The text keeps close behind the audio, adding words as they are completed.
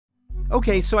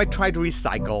Okay, so I tried to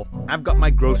recycle. I've got my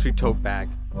grocery tote bag.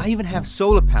 I even have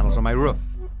solar panels on my roof.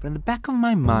 But in the back of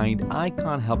my mind, I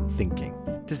can't help thinking,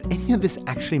 does any of this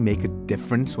actually make a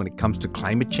difference when it comes to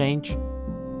climate change?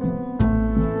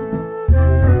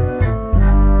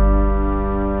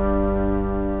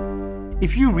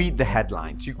 If you read the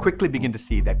headlines, you quickly begin to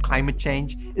see that climate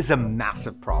change is a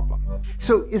massive problem.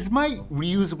 So is my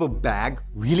reusable bag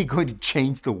really going to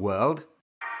change the world?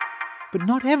 But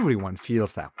not everyone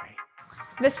feels that way.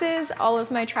 This is all of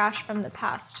my trash from the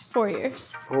past 4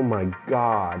 years. Oh my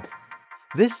God.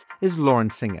 This is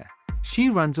Lauren Singer. She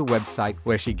runs a website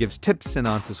where she gives tips and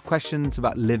answers questions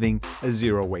about living a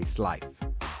zero-waste life.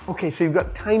 Okay, so you've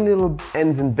got tiny little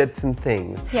ends and bits and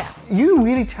things. Yeah. You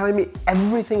really telling me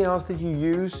everything else that you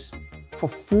use for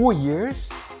 4 years,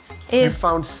 you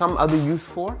found some other use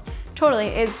for? Totally.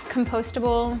 Is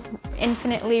compostable,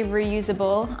 infinitely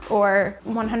reusable, or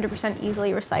 100%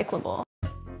 easily recyclable.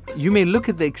 You may look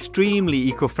at the extremely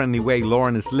eco-friendly way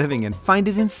Lauren is living and find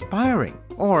it inspiring.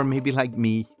 Or maybe like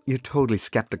me, you're totally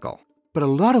skeptical. But a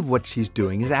lot of what she's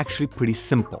doing is actually pretty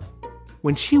simple.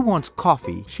 When she wants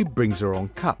coffee, she brings her own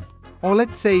cup. Or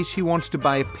let's say she wants to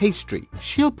buy a pastry,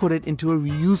 she'll put it into a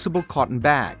reusable cotton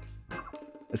bag.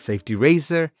 A safety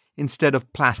razor instead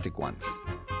of plastic ones.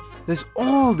 There's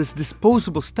all this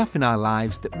disposable stuff in our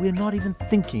lives that we're not even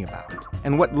thinking about.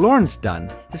 And what Lauren's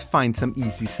done is find some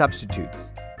easy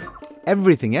substitutes.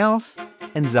 Everything else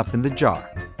ends up in the jar.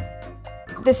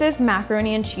 This is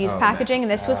macaroni and cheese packaging, and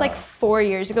this was like 4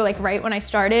 years ago, like right when I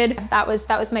started. That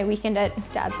was my weekend at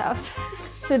Dad's house.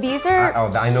 So these are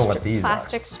I know what these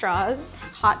plastic straws,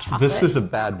 hot chocolate. This was a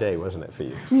bad day, wasn't it, for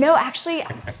you? No, actually,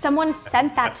 someone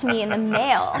sent that to me in the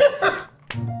mail.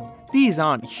 These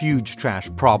aren't huge trash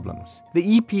problems.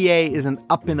 The EPA isn't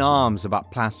up in arms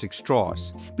about plastic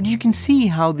straws, but you can see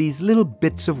how these little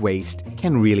bits of waste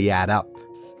can really add up.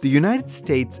 The United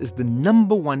States is the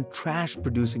 #1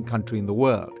 trash-producing country in the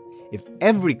world. If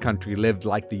every country lived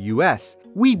like the US,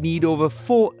 we'd need over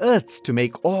 4 Earths to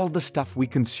make all the stuff we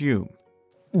consume.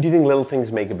 Do you think little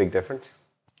things make a big difference?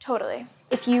 Totally.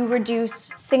 If you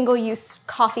reduce single-use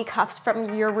coffee cups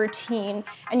from your routine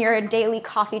and you're a daily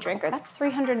coffee drinker, that's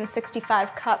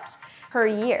 365 cups per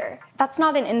year. That's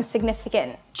not an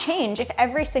insignificant change. If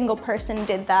every single person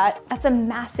did that, that's a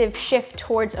massive shift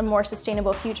towards a more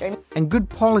sustainable future. And good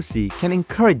policy can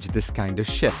encourage this kind of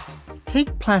shift.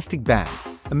 Take plastic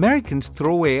bags. Americans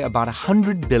throw away about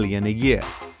 100 billion a year.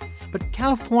 But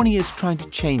California is trying to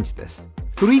change this.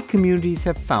 3 communities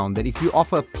have found that if you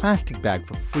offer a plastic bag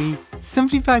for free,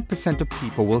 75% of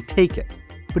people will take it.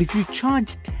 But if you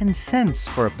charge 10 cents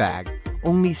for a bag,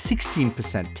 only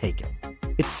 16% take it.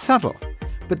 It's subtle,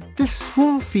 but this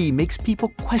small fee makes people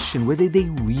question whether they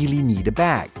really need a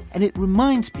bag, and it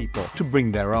reminds people to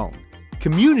bring their own.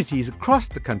 Communities across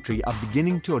the country are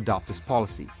beginning to adopt this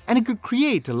policy, and it could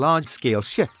create a large-scale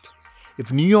shift.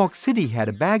 If New York City had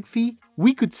a bag fee,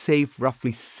 we could save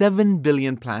roughly 7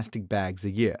 billion plastic bags a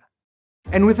year.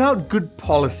 And without good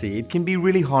policy, it can be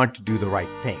really hard to do the right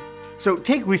thing. So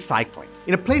take recycling.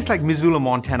 In a place like Missoula,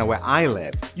 Montana, where I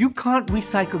live, you can't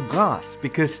recycle glass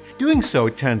because doing so,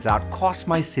 it turns out, costs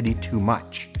my city too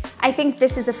much. I think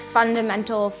this is a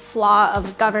fundamental flaw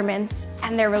of governments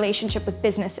and their relationship with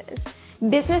businesses.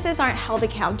 Businesses aren't held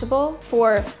accountable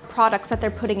for products that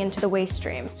they're putting into the waste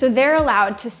stream. So they're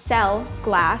allowed to sell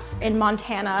glass in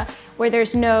Montana where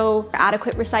there's no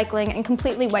adequate recycling and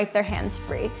completely wipe their hands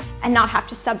free and not have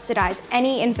to subsidize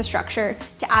any infrastructure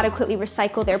to adequately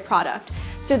recycle their product.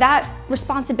 So that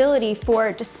responsibility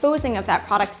for disposing of that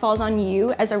product falls on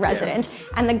you as a resident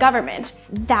and the government.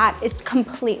 That is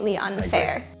completely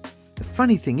unfair. The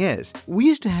funny thing is, we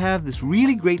used to have this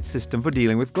really great system for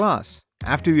dealing with glass.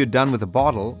 After you're done with a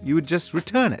bottle, you would just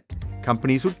return it.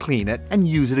 Companies would clean it and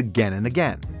use it again and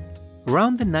again.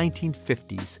 Around the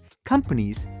 1950s,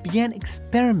 companies began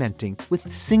experimenting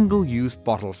with single-use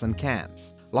bottles and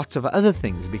cans. Lots of other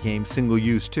things became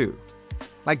single-use too.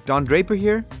 Like Don Draper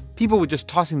here, people were just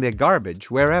tossing their garbage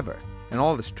wherever, and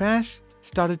all this trash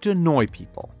started to annoy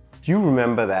people. Do you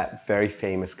remember that very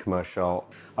famous commercial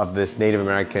of this Native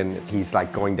American? He's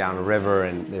like going down a river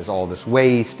and there's all this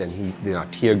waste and a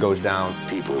tear goes down.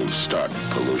 People start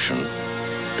pollution,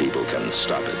 people can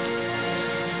stop it.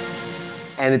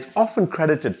 And it's often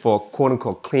credited for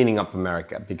quote-unquote cleaning up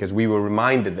America because we were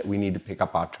reminded that we need to pick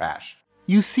up our trash.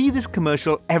 You see this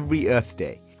commercial every Earth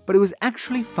Day, but it was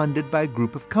actually funded by a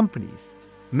group of companies,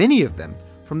 many of them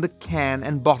from the can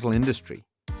and bottle industry.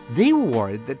 They were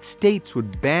worried that states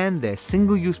would ban their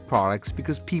single-use products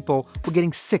because people were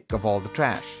getting sick of all the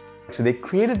trash. So they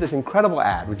created this incredible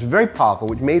ad, which is very powerful,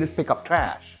 which made us pick up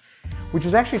trash. which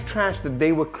was actually trash that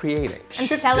they were creating. And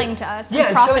selling to us, Yeah,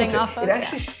 and profiting off of it. It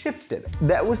actually shifted.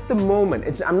 That was the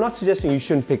moment. I'm not suggesting you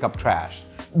shouldn't pick up trash,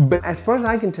 but as far as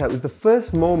I can tell, it was the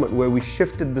first moment where we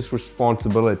shifted this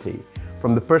responsibility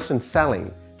from the person selling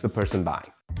to the person buying.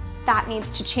 That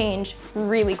needs to change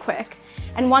really quick.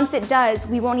 And once it does,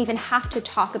 we won't even have to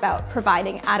talk about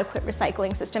providing adequate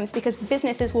recycling systems because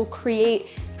businesses will create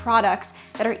products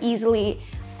that are easily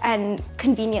and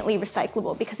conveniently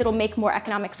recyclable because it'll make more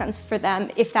economic sense for them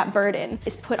if that burden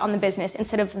is put on the business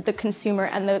instead of the consumer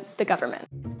and the government.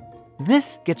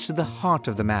 This gets to the heart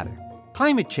of the matter.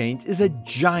 Climate change is a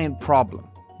giant problem.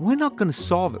 We're not going to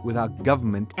solve it without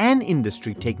government and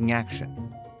industry taking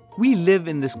action. We live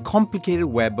in this complicated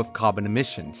web of carbon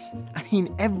emissions. I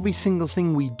mean, every single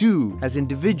thing we do as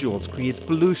individuals creates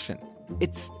pollution.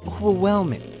 It's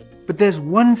overwhelming. But there's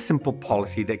one simple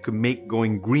policy that could make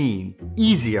going green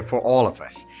easier for all of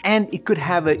us, and it could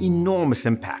have an enormous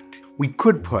impact. We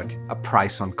could put a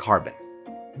price on carbon.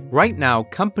 Right now,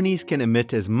 companies can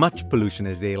emit as much pollution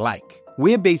as they like.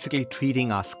 We're basically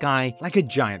treating our sky like a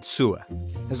giant sewer.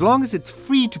 As long as it's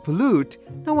free to pollute,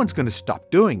 no one's going to stop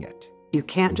doing it. You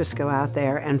can't just go out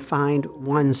there and find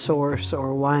one source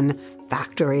or one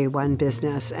factory, one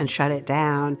business, and shut it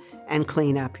down and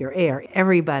clean up your air.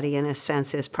 Everybody, in a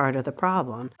sense, is part of the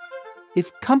problem.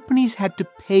 If companies had to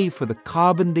pay for the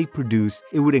carbon they produce,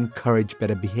 it would encourage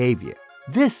better behavior.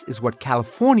 This is what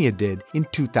California did in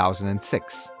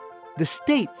 2006. The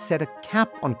state set a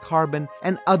cap on carbon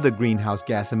and other greenhouse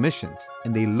gas emissions,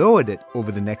 and they lowered it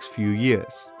over the next few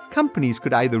years. Companies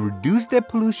could either reduce their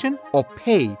pollution or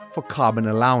pay for carbon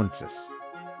allowances.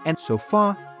 And so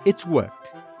far, it's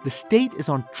worked. The state is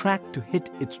on track to hit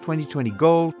its 2020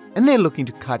 goal, and they're looking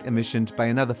to cut emissions by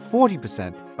another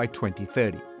 40% by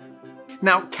 2030.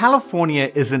 Now,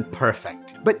 California isn't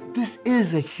perfect, but this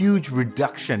is a huge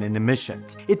reduction in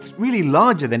emissions. It's really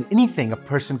larger than anything a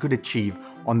person could achieve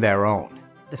on their own.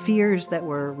 The fears that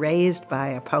were raised by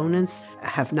opponents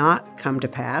have not come to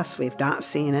pass. We've not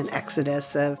seen an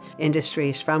exodus of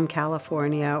industries from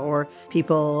California or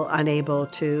people unable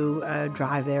to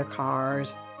drive their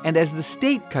cars. And as the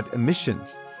state cut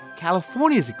emissions,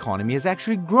 California's economy has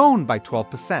actually grown by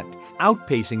 12%,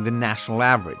 outpacing the national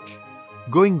average.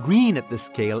 Going green at this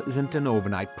scale isn't an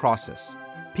overnight process.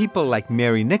 People like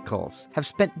Mary Nichols have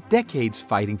spent decades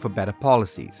fighting for better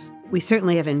policies. We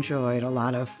certainly have enjoyed a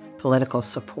lot of political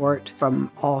support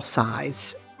from all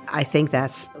sides. I think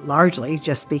that's largely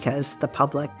just because the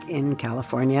public in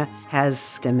California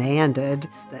has demanded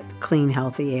that clean,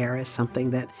 healthy air is something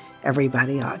that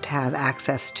everybody ought to have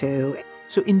access to.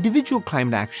 So individual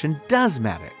climate action does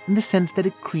matter in the sense that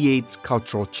it creates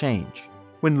cultural change.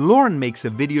 When Lauren makes a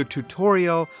video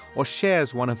tutorial or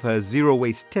shares one of her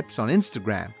zero-waste tips on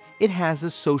Instagram, it has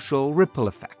a social ripple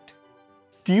effect.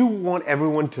 Do you want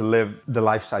everyone to live the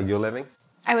lifestyle you're living?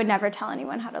 I would never tell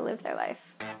anyone how to live their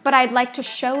life. But I'd like to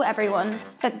show everyone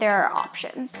that there are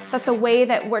options, that the way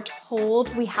that we're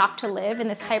told we have to live in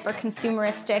this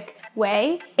hyper-consumeristic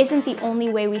way isn't the only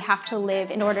way we have to live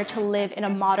in order to live in a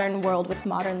modern world with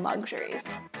modern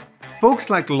luxuries. Folks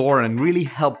like Lauren really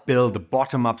help build the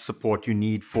bottom-up support you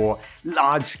need for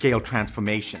large-scale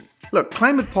transformation. Look,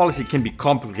 climate policy can be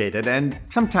complicated and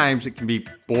sometimes it can be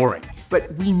boring,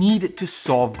 but we need it to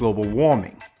solve global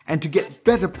warming. And to get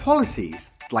better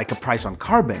policies, like a price on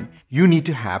carbon, you need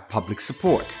to have public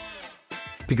support.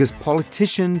 Because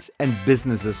politicians and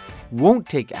businesses won't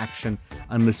take action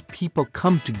unless people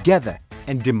come together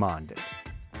and demand it.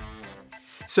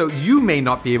 So you may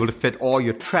not be able to fit all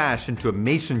your trash into a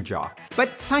mason jar,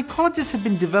 but psychologists have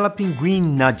been developing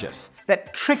green nudges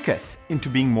that trick us into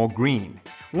being more green.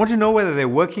 Want to know whether they're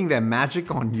working their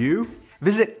magic on you?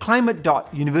 Visit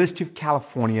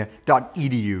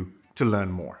climate.universityofcalifornia.edu to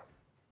learn more.